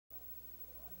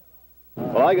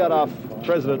Well, I got off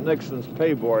President Nixon's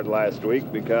pay board last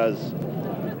week because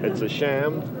it's a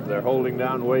sham. They're holding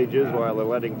down wages while they're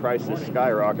letting prices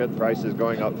skyrocket. Prices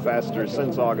going up faster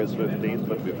since August 15th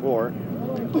than before.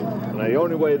 And the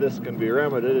only way this can be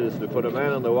remedied is to put a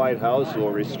man in the White House who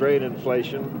will restrain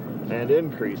inflation and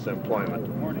increase employment.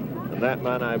 And that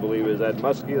man, I believe, is Ed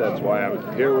Muskie. That's why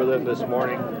I'm here with him this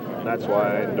morning. That's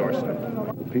why I endorsed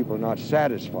him. People are not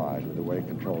satisfied with the way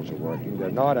controls are working.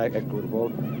 They're not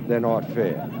equitable. They're not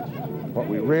fair. What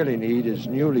we really need is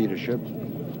new leadership,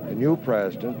 a new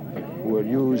president who will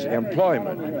use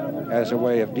employment as a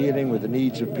way of dealing with the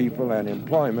needs of people, and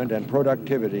employment and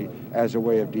productivity as a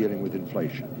way of dealing with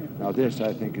inflation. Now, this,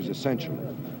 I think, is essentially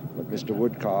what Mr.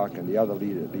 Woodcock and the other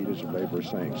leaders of labor are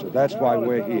saying. So that's why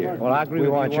we're here. Well, I agree we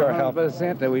with want you your help.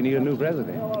 100% that we need a new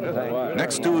president.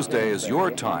 Next Tuesday is your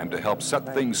time to help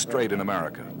set things straight in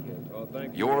America.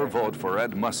 Your vote for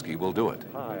Ed Muskie will do it.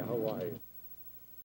 Hi, how are you?